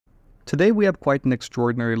Today we have quite an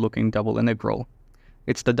extraordinary looking double integral.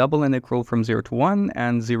 It's the double integral from 0 to 1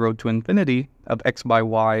 and 0 to infinity of x by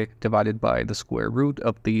y divided by the square root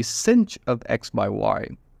of the sinh of x by y.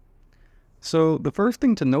 So the first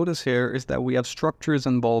thing to notice here is that we have structures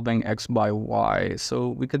involving x by y, so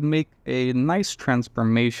we could make a nice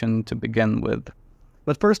transformation to begin with.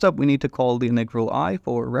 But first up, we need to call the integral I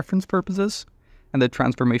for reference purposes, and the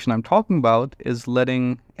transformation I'm talking about is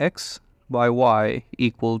letting x by y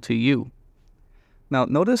equal to u. Now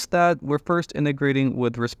notice that we're first integrating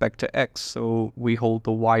with respect to x, so we hold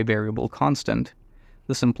the y variable constant.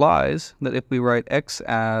 This implies that if we write x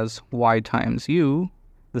as y times u,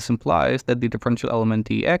 this implies that the differential element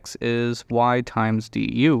dx is y times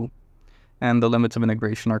du. And the limits of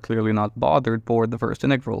integration are clearly not bothered for the first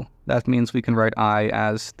integral. That means we can write I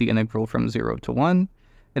as the integral from 0 to 1,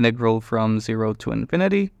 integral from 0 to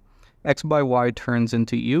infinity, x by y turns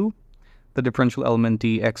into u, the differential element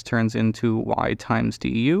dx turns into y times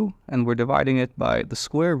du, and we're dividing it by the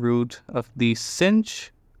square root of the sinh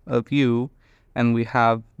of u, and we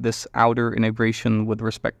have this outer integration with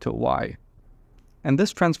respect to y. And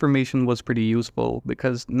this transformation was pretty useful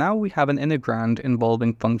because now we have an integrand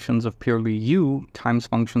involving functions of purely u times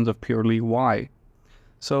functions of purely y.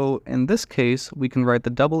 So in this case, we can write the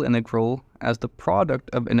double integral as the product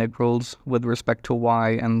of integrals with respect to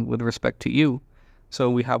y and with respect to u. So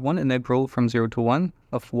we have one integral from 0 to 1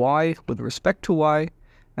 of y with respect to y,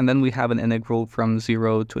 and then we have an integral from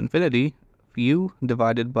 0 to infinity of u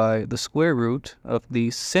divided by the square root of the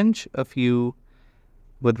sinh of u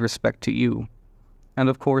with respect to u. And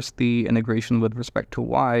of course, the integration with respect to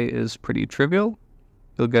y is pretty trivial.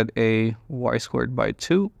 You'll get a y squared by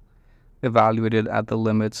 2, evaluated at the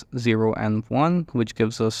limits 0 and 1, which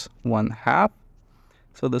gives us 1/2.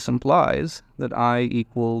 So this implies that I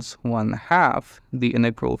equals 1/2 the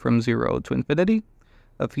integral from 0 to infinity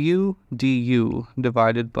of u du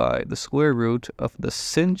divided by the square root of the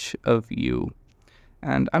sinh of u.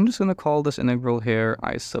 And I'm just going to call this integral here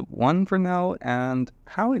I sub 1 for now. And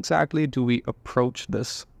how exactly do we approach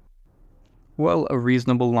this? Well, a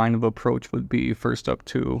reasonable line of approach would be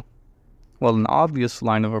an obvious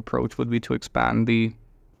line of approach would be to expand the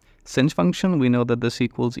sinh function. We know that this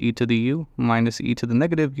equals e to the u minus e to the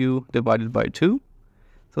negative u divided by 2.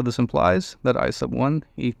 So this implies that I sub 1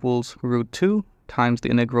 equals root 2 times the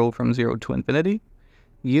integral from 0 to infinity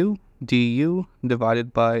u du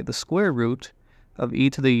divided by the square root of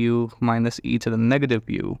e to the u minus e to the negative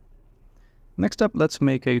u. Next up, let's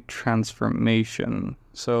make a transformation.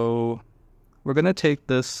 So we're going to take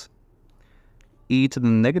this e to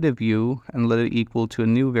the negative u and let it equal to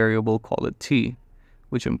a new variable, call it t,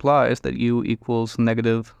 which implies that u equals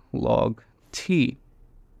negative log t.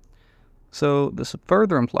 So this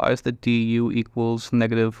further implies that du equals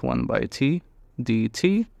negative 1 by t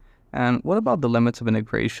dt. And what about the limits of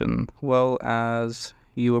integration? Well, as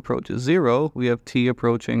u approaches 0, we have t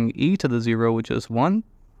approaching e to the 0, which is 1.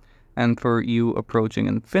 And for u approaching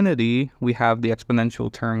infinity, we have the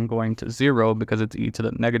exponential term going to 0 because it's e to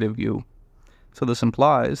the negative u. So this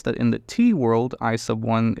implies that in the t world, I sub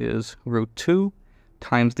 1 is root 2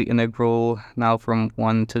 times the integral now from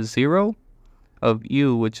 1 to 0 of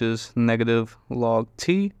u, which is negative log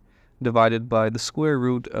t, divided by the square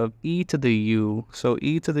root of e to the u. So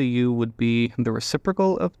e to the u would be the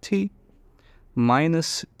reciprocal of t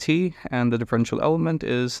minus t, and the differential element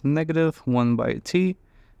is negative 1 by t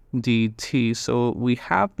dt. So we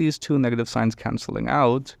have these two negative signs canceling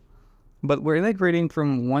out, but we're integrating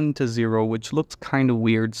from 1 to 0, which looks kind of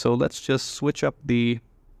weird. So let's just switch up the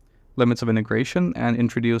limits of integration and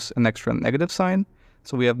introduce an extra negative sign.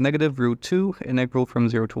 So we have negative root 2 integral from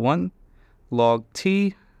 0 to 1 log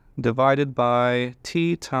t divided by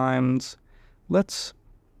t times, let's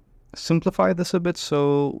simplify this a bit,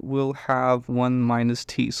 so we'll have 1 minus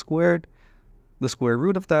t squared, the square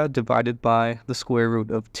root of that, divided by the square root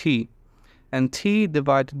of t. And t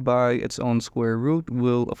divided by its own square root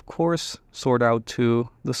will, of course, sort out to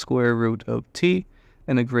the square root of t,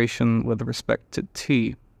 integration with respect to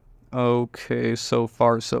t. Okay, so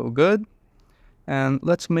far so good. And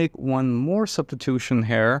let's make one more substitution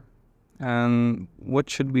here. And what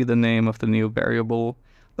should be the name of the new variable?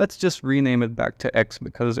 Let's just rename it back to x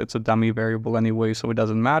because it's a dummy variable anyway, so it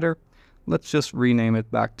doesn't matter. Let's just rename it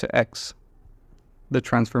back to x. The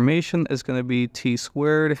transformation is going to be t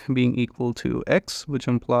squared being equal to x, which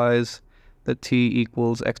implies that t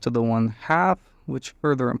equals x to the 1/2, which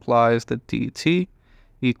further implies that dt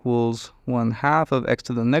equals 1/2 of x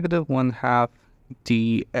to the negative 1/2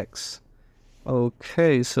 dx.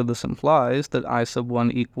 Okay, so this implies that I sub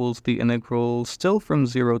 1 equals the integral still from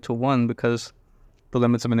 0 to 1 because the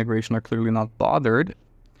limits of integration are clearly not bothered.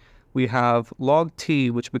 we have log t,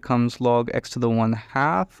 which becomes log x to the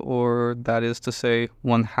 1/2, or that is to say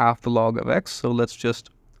 1/2 the log of x. So let's just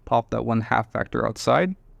pop that 1/2 factor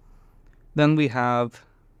outside. Then we have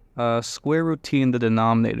square root t in the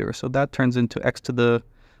denominator. So that turns into x to the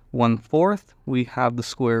 1/4. We have the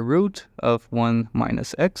square root of 1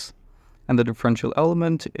 minus x. And the differential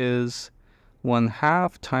element is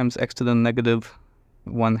 1/2 times x to the negative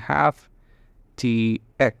 1/2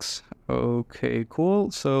 dx. Okay,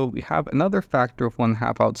 cool. So we have another factor of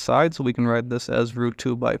 1/2 outside, so we can write this as root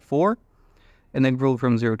 2 by 4. Integral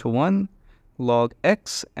from 0 to 1, log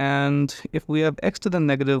x, and if we have x to the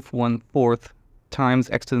negative 1/4 times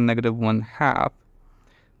x to the negative 1/2,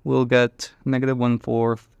 we'll get negative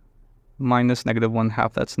 1/4 minus negative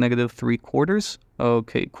 1/2, that's negative 3/4.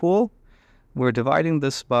 Okay, cool. We're dividing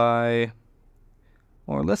this by,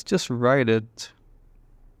 or let's just write it.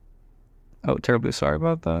 Oh, terribly sorry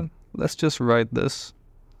about that. Let's just write this.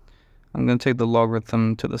 I'm going to take the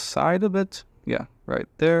logarithm to the side a bit. Yeah, right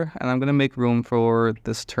there. And I'm going to make room for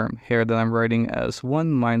this term here that I'm writing as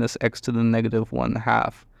 1 minus x to the negative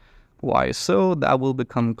 1/2. Why so? That will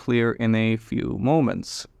become clear in a few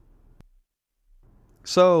moments.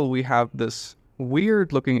 So we have this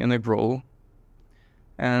weird looking integral.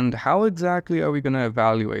 And how exactly are we going to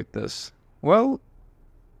evaluate this? Well,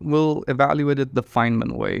 we'll evaluate it the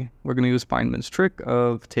Feynman way. We're going to use Feynman's trick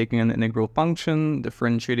of taking an integral function,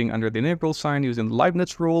 differentiating under the integral sign using the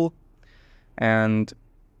Leibniz rule, and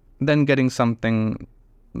then getting something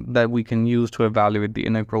that we can use to evaluate the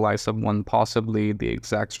integral I sub 1, possibly the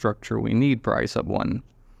exact structure we need for I sub 1.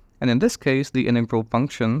 And in this case, the integral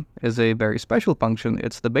function is a very special function.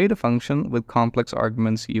 It's the beta function with complex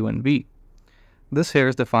arguments u and v. This here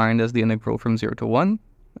is defined as the integral from 0 to 1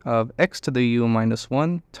 of x to the u minus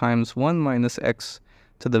 1 times 1 minus x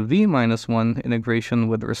to the v minus 1 integration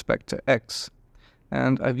with respect to x.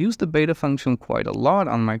 And I've used the beta function quite a lot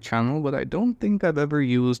on my channel, but I don't think I've ever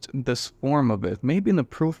used this form of it. Maybe in a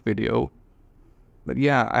proof video. But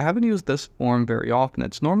yeah, I haven't used this form very often.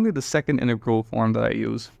 It's normally the second integral form that I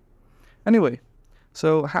use. Anyway,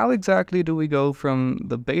 so how exactly do we go from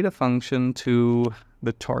the beta function to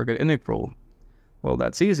the target integral? Well,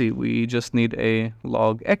 that's easy. We just need a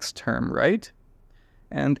log x term, right?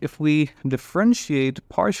 And if we differentiate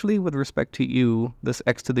partially with respect to u, this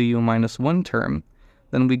x to the u minus 1 term,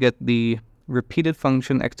 then we get the repeated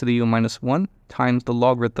function x to the u minus 1 times the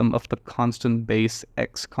logarithm of the constant base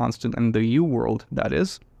x, constant in the u world, that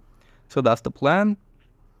is. So that's the plan.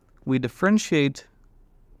 We differentiate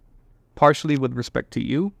partially with respect to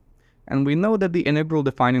u, and we know that the integral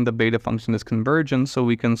defining the beta function is convergent, so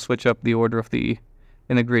we can switch up the order of the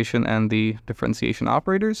integration and the differentiation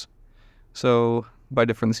operators. So by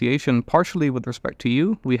differentiation partially with respect to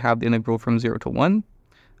u, we have the integral from 0 to 1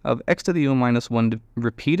 of x to the u minus 1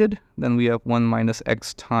 repeated. Then we have 1 minus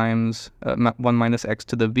x times 1 minus x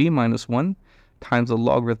to the v minus 1 times the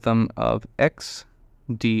logarithm of x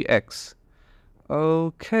dx.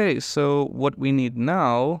 Okay, so what we need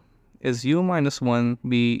now is u minus 1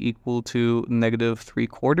 be equal to negative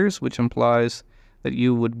 3/4, which implies that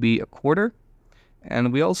u would be a quarter.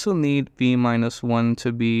 And we also need v minus 1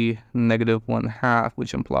 to be negative 1/2,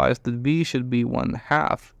 which implies that v should be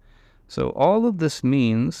 1/2. So all of this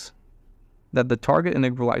means that the target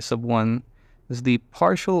integral I sub 1 is the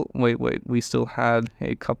partial, wait, we still had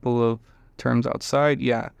a couple of terms outside.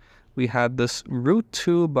 Yeah, we had this root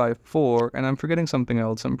 2 by 4, and I'm forgetting something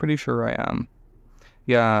else. I'm pretty sure I am.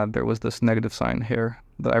 Yeah, there was this negative sign here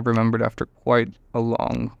that I remembered after quite a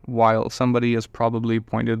long while. Somebody has probably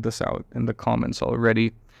pointed this out in the comments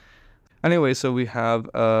already. Anyway, so we have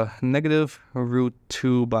negative root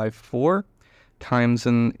 2 by 4 times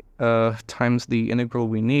the integral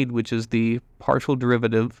we need, which is the partial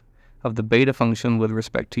derivative of the beta function with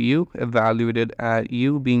respect to u, evaluated at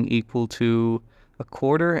u being equal to a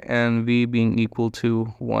quarter and v being equal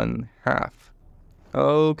to 1/2.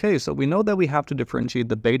 Okay, so we know that we have to differentiate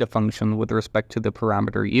the beta function with respect to the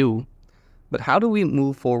parameter u, but how do we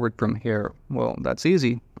move forward from here? Well, that's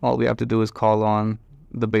easy. All we have to do is call on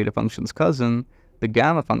the beta function's cousin, the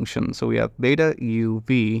gamma function. So we have beta uv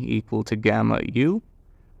equal to gamma u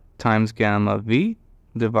times gamma v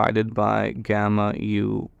divided by gamma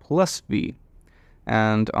u plus v.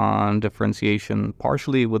 And on differentiation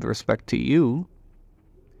partially with respect to u,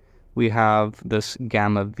 we have this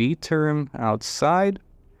gamma v term outside,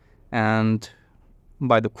 and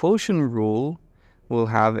by the quotient rule, we'll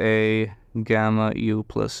have a gamma u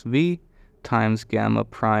plus v times gamma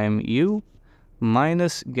prime u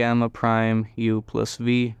minus gamma prime u plus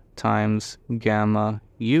v times gamma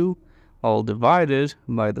u, all divided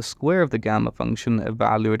by the square of the gamma function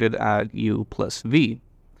evaluated at u plus v.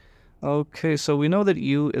 Okay, so we know that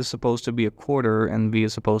u is supposed to be a quarter and v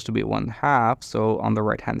is supposed to be 1/2. So on the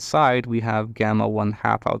right-hand side, we have gamma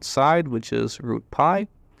 1/2 outside, which is root pi,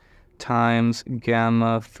 times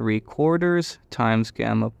gamma 3/4 times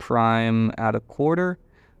gamma prime at a quarter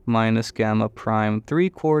minus gamma prime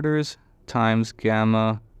 3/4 times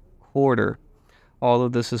gamma quarter. All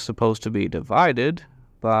of this is supposed to be divided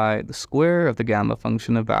by the square of the gamma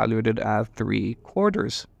function evaluated at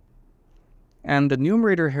 3/4. And the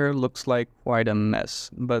numerator here looks like quite a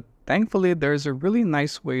mess, but thankfully there's a really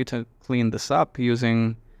nice way to clean this up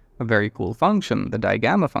using a very cool function, the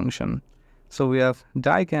digamma function. So we have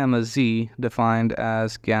digamma z defined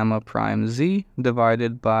as gamma prime z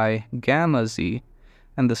divided by gamma z,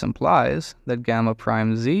 and this implies that gamma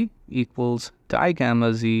prime z equals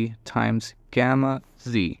digamma z times gamma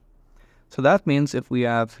z. So that means if we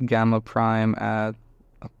have gamma prime at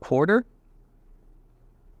a quarter,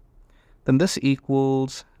 then this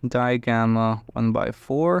equals digamma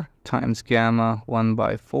 1/4 times gamma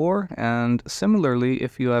 1/4. And similarly,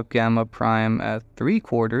 if you have gamma prime at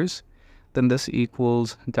 3/4, then this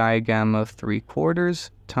equals digamma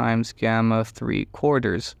 3/4 times gamma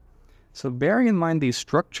 3/4. So bearing in mind these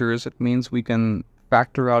structures, it means we can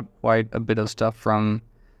factor out quite a bit of stuff from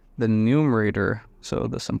the numerator. So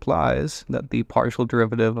this implies that the partial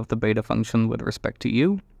derivative of the beta function with respect to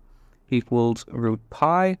u equals root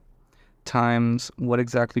pi times, what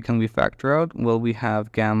exactly can we factor out? Well, we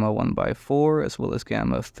have gamma 1/4 as well as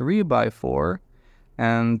gamma 3/4,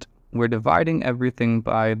 and we're dividing everything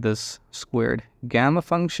by this squared gamma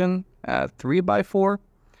function at 3/4,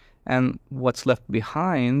 and what's left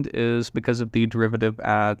behind is, because of the derivative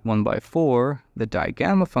at 1/4, the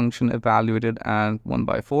digamma function evaluated at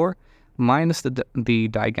 1/4 minus the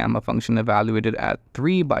digamma function evaluated at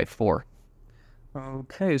 3/4.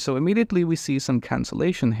 Okay, so immediately we see some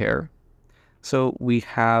cancellation here. So we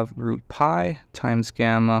have root pi times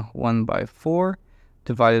gamma 1/4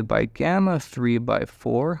 divided by gamma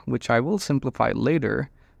 3/4, which I will simplify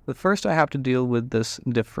later. But first I have to deal with this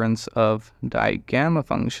difference of digamma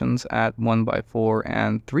functions at 1/4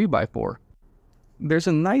 and 3/4. There's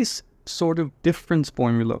a nice sort of difference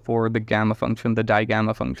formula for the gamma function, the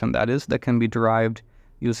digamma function that is, that can be derived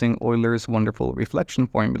using Euler's wonderful reflection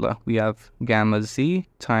formula. We have gamma z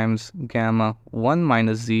times gamma 1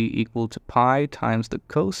 minus z equal to pi times the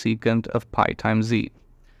cosecant of pi times z.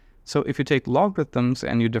 So if you take logarithms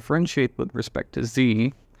and you differentiate with respect to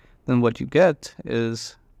z, then what you get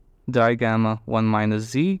is digamma 1 minus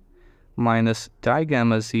z minus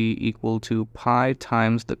digamma z equal to pi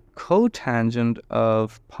times the cotangent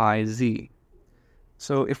of pi z.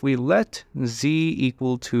 So if we let z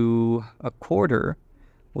equal to a quarter,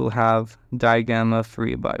 we'll have digamma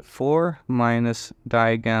 3/4 minus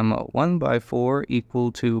digamma 1/4 equal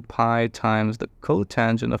to pi times the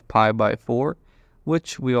cotangent of pi/4,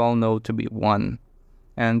 which we all know to be 1.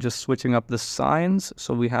 And just switching up the signs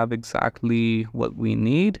so we have exactly what we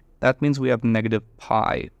need, that means we have negative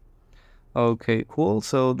pi. Okay, cool.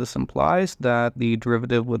 So this implies that the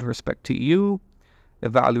derivative with respect to u,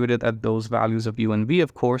 evaluated at those values of u and v,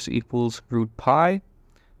 of course, equals root pi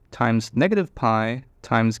times negative pi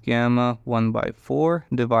times gamma 1/4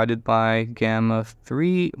 divided by gamma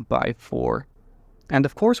 3/4. And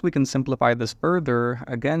of course we can simplify this further,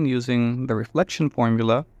 again using the reflection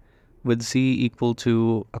formula with z equal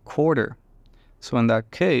to a quarter. So in that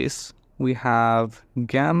case, we have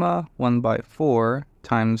gamma 1/4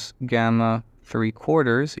 times gamma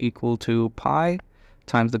 3/4 equal to pi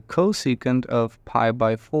times the cosecant of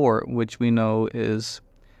pi/4, which we know is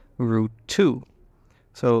root 2.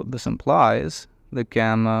 So this implies that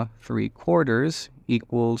gamma 3/4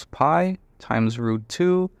 equals pi times root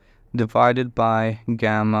 2 divided by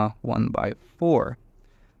gamma 1/4.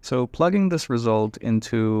 So plugging this result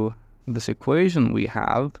into this equation we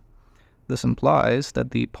have, this implies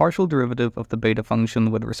that the partial derivative of the beta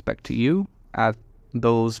function with respect to u at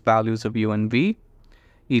those values of u and v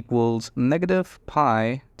equals negative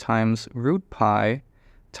pi times root pi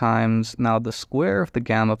times now the square of the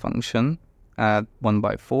gamma function at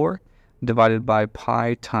 1/4 divided by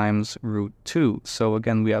pi times root 2. So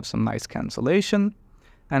again, we have some nice cancellation.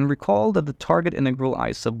 And recall that the target integral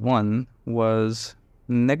I sub 1 was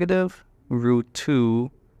negative root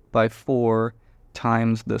 2/4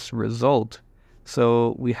 times this result.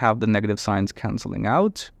 So we have the negative signs canceling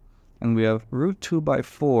out, and we have root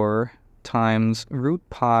 2/4 times root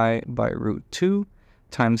pi by root 2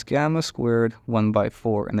 times gamma squared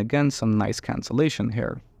 1/4. And again, some nice cancellation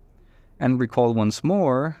here. And recall once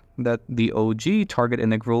more that the OG target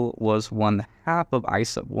integral was 1/2 of I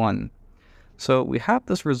sub 1. So we have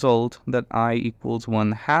this result that I equals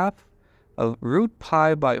 1/2 of root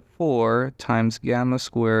pi by 4 times gamma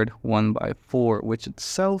squared 1 by 4, which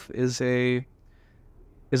itself is a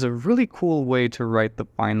really cool way to write the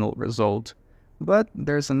final result. But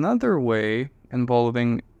there's another way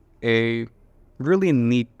involving a really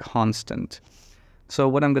neat constant. So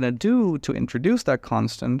what I'm going to do to introduce that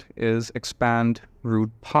constant is expand root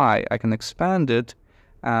pi. I can expand it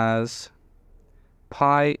as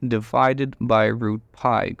pi divided by root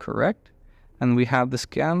pi, correct? And we have this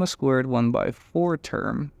gamma squared 1 by 4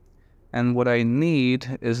 term. And what I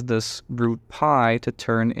need is this root pi to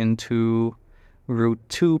turn into root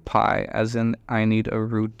 2 pi, as in I need a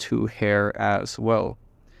root 2 here as well.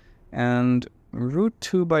 And root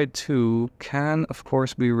 2 by 2 can, of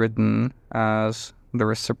course, be written as the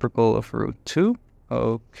reciprocal of root 2.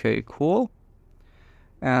 Okay, cool.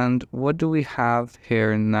 And what do we have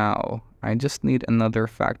here now? I just need another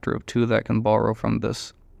factor of 2 that I can borrow from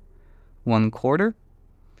this 1/4.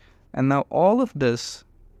 And now all of this,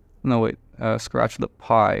 no wait, scratch the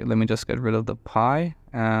pi. Let me just get rid of the pi,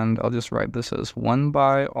 and I'll just write this as 1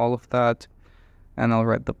 by all of that, and I'll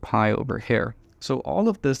write the pi over here. So all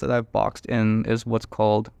of this that I've boxed in is what's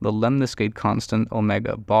called the lemniscate constant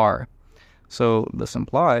omega bar. So this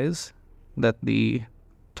implies that the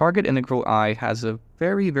target integral I has a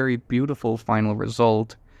very, very beautiful final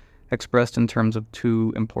result expressed in terms of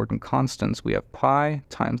two important constants. We have pi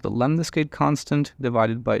times the lemniscate constant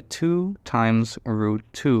divided by 2 times root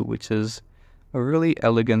 2, which is a really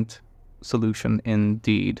elegant solution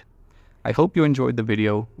indeed. I hope you enjoyed the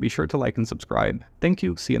video. Be sure to like and subscribe. Thank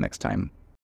you. See you next time.